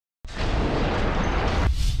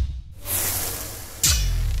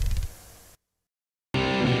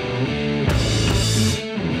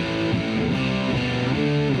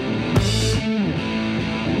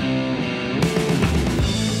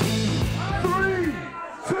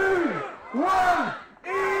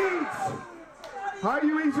How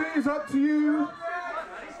you eat it is up to you.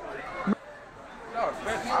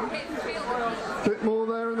 Bit more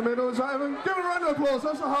there in the middle. Is that even? Give it a round of applause.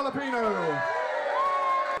 That's a jalapeno.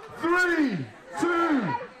 3, 2,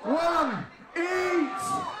 1. Eat.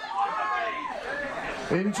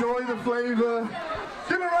 Enjoy the flavour.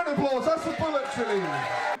 Give it a round of applause. That's the bullet chili.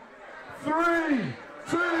 3,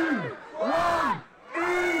 2, 1.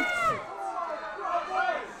 Eat.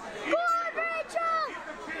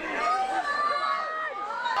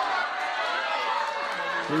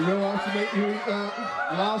 We will have to make you eat that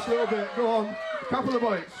last little bit. Go on. A couple of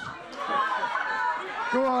bites.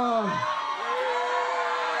 Go on.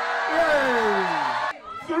 Yay!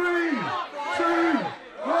 3, 2,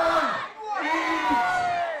 1. Eat!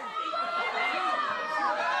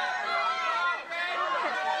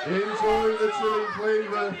 Enjoy the chili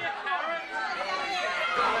flavour.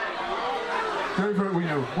 Go for it, we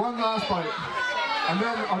know. One last bite. And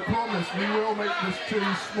then I promise we will make this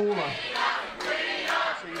chili smaller.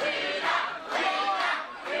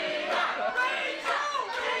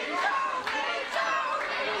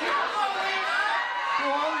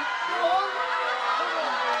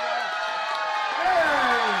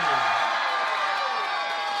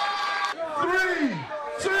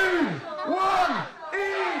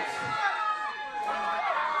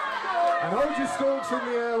 Hold your stalks in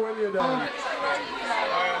the air when you're done.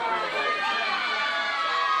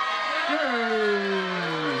 Yay!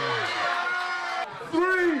 3,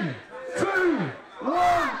 2,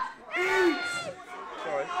 1, eat!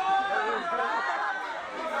 Sorry.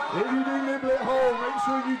 If you do nibble it whole, make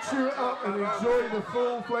sure you chew it up and enjoy the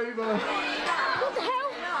full flavour. What the hell?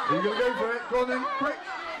 Are you going to go for it? Go on then, quick!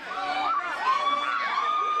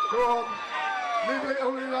 Go on. Nibble it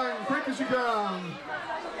all along, quick as you can.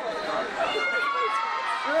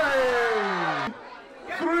 Hey!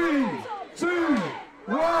 3, 2,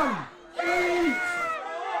 1, eat!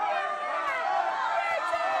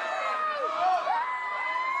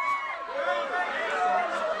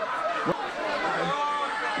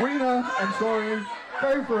 Weena, I'm sorry,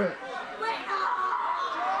 go for it.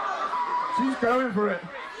 She's going for it.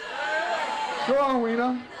 Go on,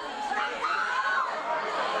 Weena.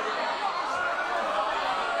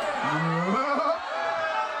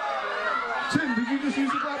 Tim, did you just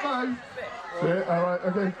use the black bag? Yeah, alright,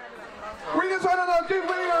 okay. Weena's had enough, give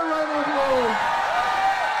Weena a round of applause!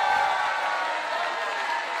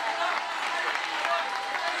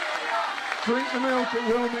 Drink the milk, it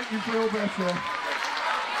will make you feel better.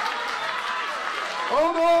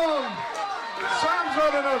 Hold on! Sam's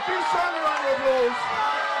had enough, give Sam a round of applause!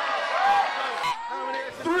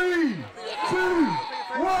 3, 2,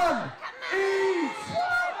 1, eat!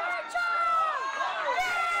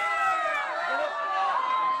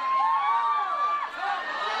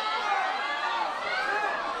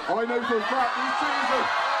 I know for a fact these teams are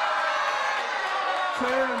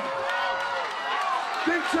 10.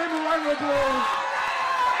 Give Tim a round of applause.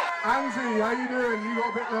 Angie, how you doing? You got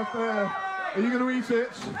a bit left there. Are you going to eat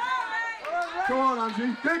it? Come on,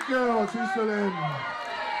 Angie. Good girl. She's still in.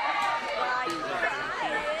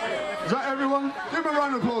 Is that everyone? Give a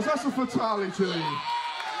round of applause. That's a fatale chili.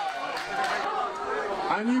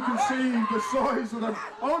 And you can see the size of them.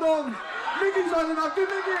 Hold on. Mickey's had enough. Give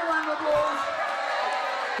Mickey a round of applause.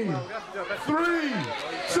 3, 2, 1,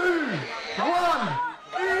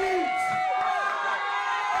 eat!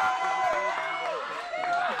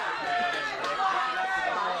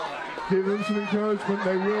 Give them some encouragement,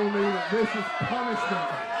 they will need it. This is punishment.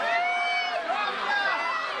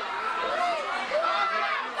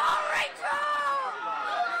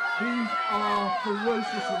 These are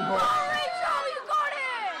ferocious and hot. You got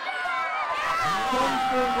it! Tom's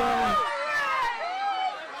doing well.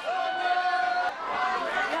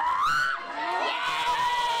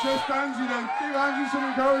 Just Angie then. Give Angie some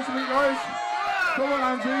encouragement, guys. Come on,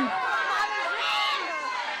 Angie.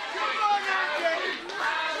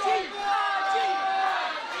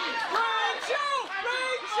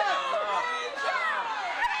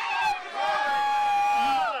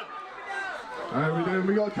 How are we doing?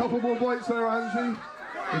 We got a couple more bites there, Angie.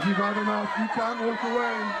 If you've had enough, you can walk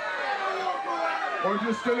away. Or if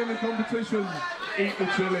you're still in the competition, eat the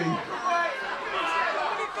chili.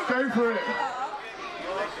 Go for it.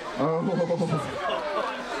 Oh.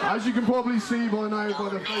 As you can probably see by now by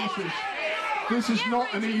the faces, this is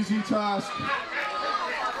not an easy task.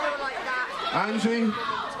 Angie,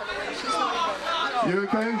 you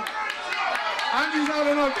okay? Angie's had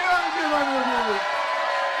enough. Get Angie a round of applause.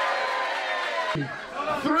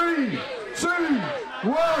 3, 2,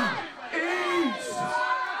 1, eat!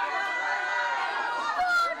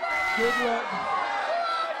 Good luck.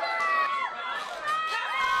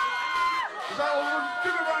 Is that all?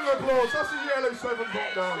 of applause. That's the yellow 7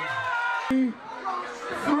 pop down. 3, 2,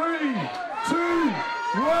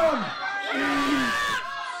 1. Eat.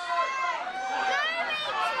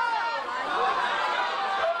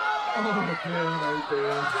 Oh dear, oh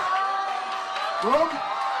dear. Rob,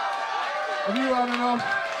 have you had enough?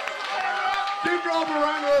 Give Rob a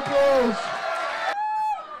round of applause.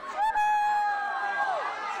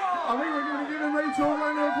 I think we're going to give him Rachel a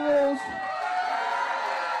round of applause.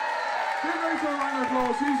 Give Rachel a round of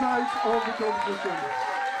applause. He's out of the competition.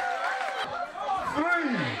 3,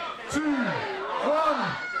 2, 1,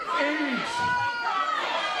 each.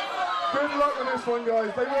 Good luck with this one,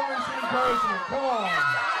 guys. They want this encouragement. Come on.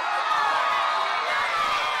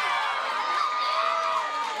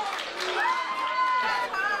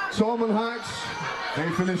 Tom and Haks, they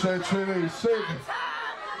finish their chili. Sid.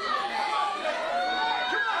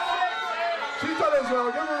 She's done it as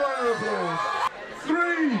well. Give her a round of applause. 3,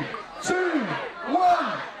 2,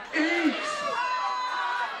 1, eat.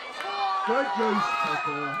 Great Ghost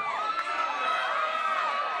Pepper.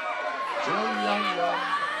 Yum, yum, yum.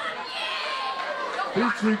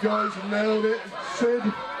 These three guys have nailed it. Sid.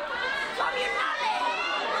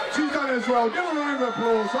 She's done it as well. Give her a round of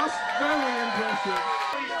applause. That's very impressive.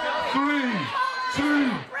 3, 2,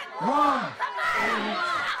 1, eat.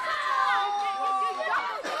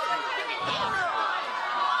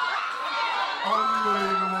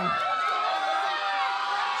 Unbelievable.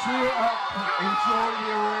 Cheer up, enjoy the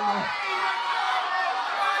arena.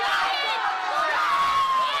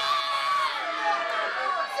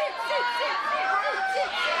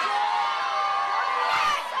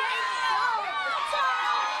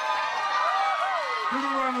 Give a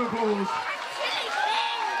round of applause.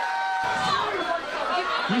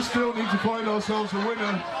 We still need to find ourselves a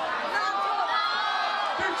winner.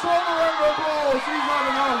 Give Tom a round of applause. He's had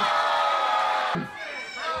enough.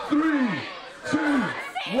 3, 2,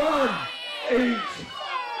 1, eat.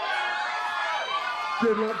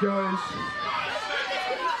 Good luck, guys.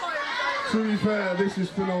 To be fair, this is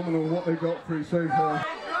phenomenal what they got through so far.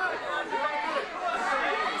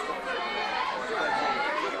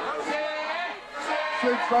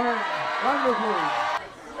 Sid Barber, round of applause.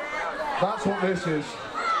 That's what this is.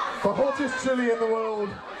 The hottest chili in the world.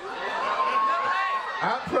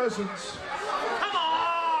 At present.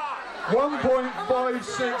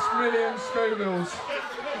 1.56 million Scovilles.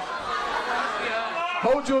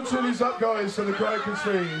 Hold your chilies up, guys, so the crowd can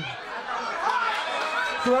see.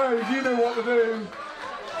 Crowd, you know what to do.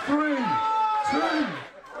 3, 2,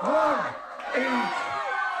 1, eat.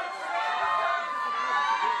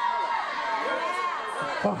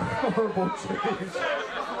 Oh, horrible chilies.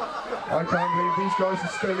 I can't believe these guys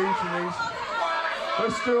are still eating these.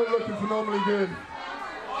 They're still looking phenomenally good.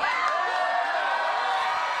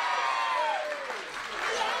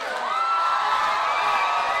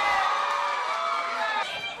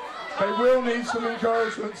 They will need some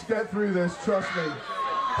encouragement to get through this, trust me.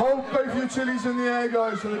 Hold both your chilies in the air,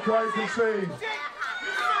 guys, so the crowd can see.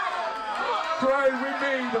 Crowd, with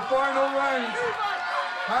me, the final round.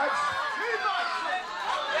 Haks?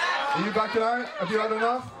 Are you backing out? Have you had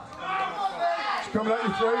enough? It's coming out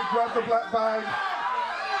your throat, grab the black bag.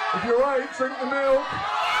 If you're right, drink the milk.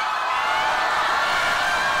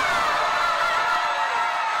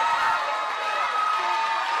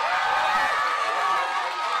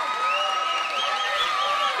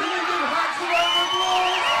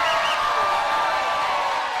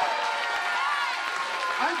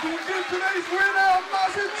 And can we give today's winner a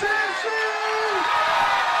massive cheers?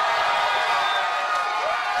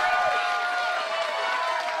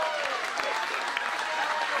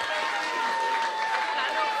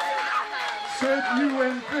 Sid, you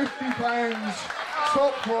win £50,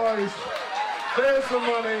 top prize. There's the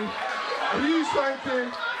money. A huge thank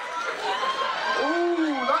you.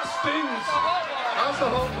 Ooh, that stings. That's a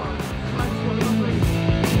hot one.